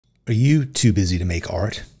Are you too busy to make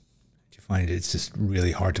art? Do you find it's just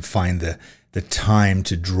really hard to find the time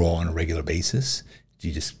to draw on a regular basis? Do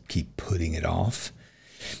you just keep putting it off?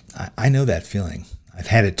 I know that feeling. I've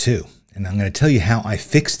had it too. And I'm going to tell you how I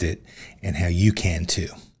fixed it and how you can too.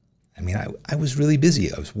 I mean, I was really busy.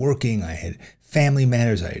 I was working. I had family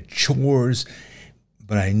matters. I had chores.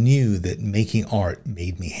 But I knew that making art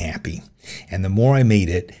made me happy. And the more I made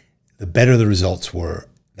it, the better the results were,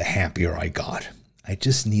 the happier I got. I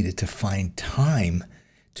just needed to find time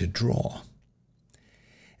to draw.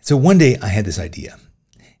 So one day I had this idea,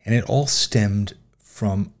 and it all stemmed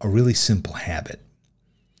from a really simple habit.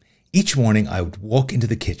 Each morning I would walk into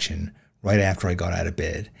the kitchen right after I got out of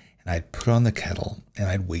bed, and I'd put on the kettle and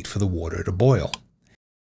I'd wait for the water to boil.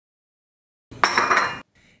 And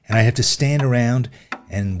I'd have to stand around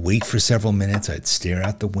and wait for several minutes. I'd stare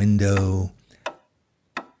out the window.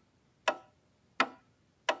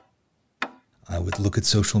 I would look at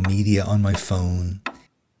social media on my phone.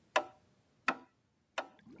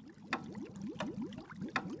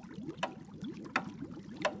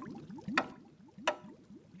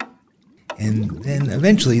 And then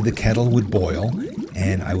eventually the kettle would boil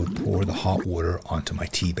and I would pour the hot water onto my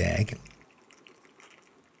tea bag.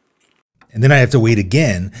 And then I have to wait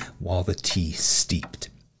again while the tea steeped.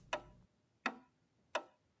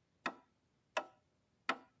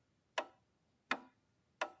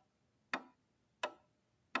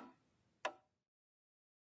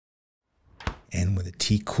 And when the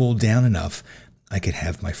tea cooled down enough, I could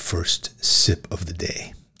have my first sip of the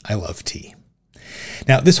day. I love tea.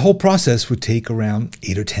 Now, this whole process would take around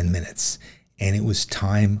 8 or 10 minutes, and it was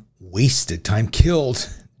time wasted, time killed,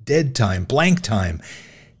 dead time, blank time,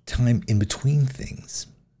 time in between things.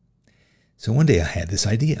 So one day I had this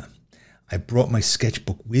idea. I brought my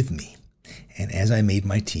sketchbook with me, and as I made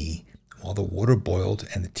my tea, while the water boiled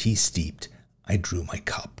and the tea steeped, I drew my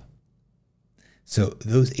cup. So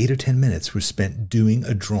those 8 or 10 minutes were spent doing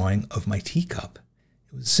a drawing of my teacup.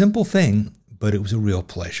 It was a simple thing, but it was a real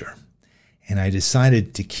pleasure. And I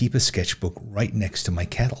decided to keep a sketchbook right next to my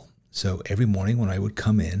kettle. So every morning when I would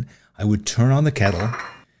come in, I would turn on the kettle,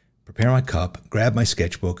 prepare my cup, grab my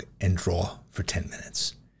sketchbook, and draw for 10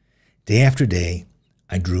 minutes. Day after day,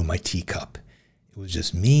 I drew my teacup. It was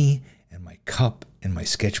just me and my cup and my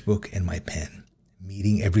sketchbook and my pen,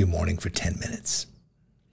 meeting every morning for 10 minutes.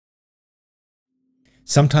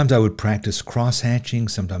 Sometimes I would practice cross-hatching.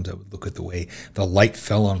 Sometimes I would look at the way the light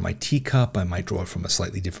fell on my teacup. I might draw it from a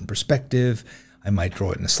slightly different perspective. I might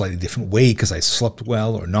draw it in a slightly different way because I slept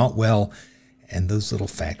well or not well. And those little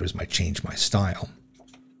factors might change my style.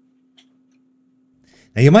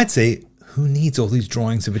 Now you might say, who needs all these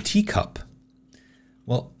drawings of a teacup?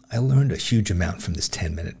 Well, I learned a huge amount from this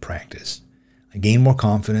 10-minute practice. I gained more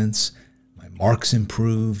confidence. My marks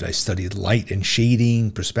improved. I studied light and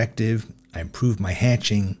shading, perspective. I improved my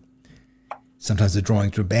hatching. Sometimes the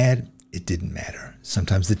drawings were bad. It didn't matter.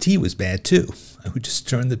 Sometimes the tea was bad too. I would just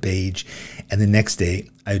turn the page, and the next day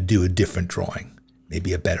I would do a different drawing,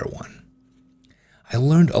 maybe a better one. I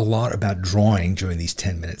learned a lot about drawing during these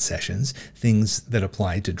 10-minute sessions, things that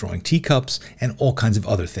applied to drawing teacups and all kinds of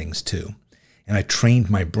other things too. And I trained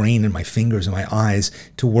my brain and my fingers and my eyes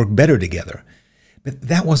to work better together. But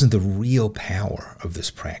that wasn't the real power of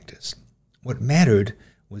this practice. What mattered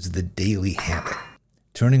was the daily habit,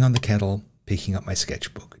 turning on the kettle, picking up my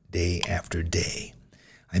sketchbook day after day.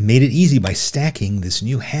 I made it easy by stacking this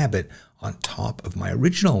new habit on top of my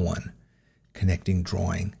original one, connecting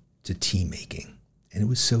drawing to tea making. And it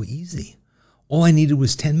was so easy. All I needed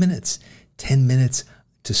was 10 minutes. 10 minutes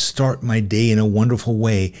to start my day in a wonderful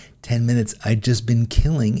way. 10 minutes I'd just been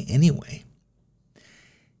killing anyway.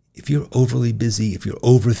 If you're overly busy, if you're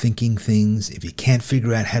overthinking things, if you can't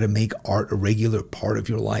figure out how to make art a regular part of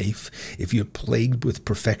your life, if you're plagued with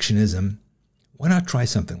perfectionism, why not try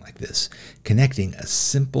something like this, connecting a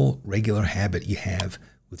simple, regular habit you have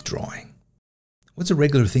with drawing? What's a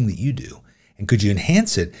regular thing that you do? And could you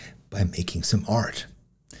enhance it by making some art?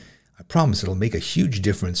 I promise it'll make a huge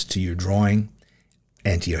difference to your drawing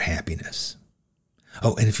and to your happiness.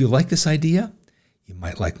 Oh, and if you like this idea, you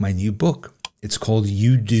might like my new book. It's called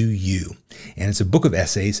You Do You, and it's a book of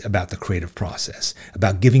essays about the creative process,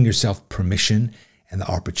 about giving yourself permission and the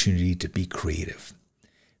opportunity to be creative.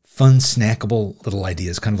 Fun, snackable little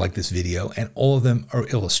ideas, kind of like this video, and all of them are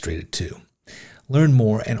illustrated too. Learn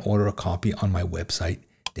more and order a copy on my website,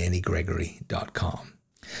 DannyGregory.com.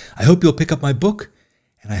 I hope you'll pick up my book,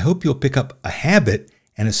 and I hope you'll pick up a habit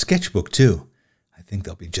and a sketchbook too. I think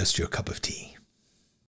they'll be just your cup of tea.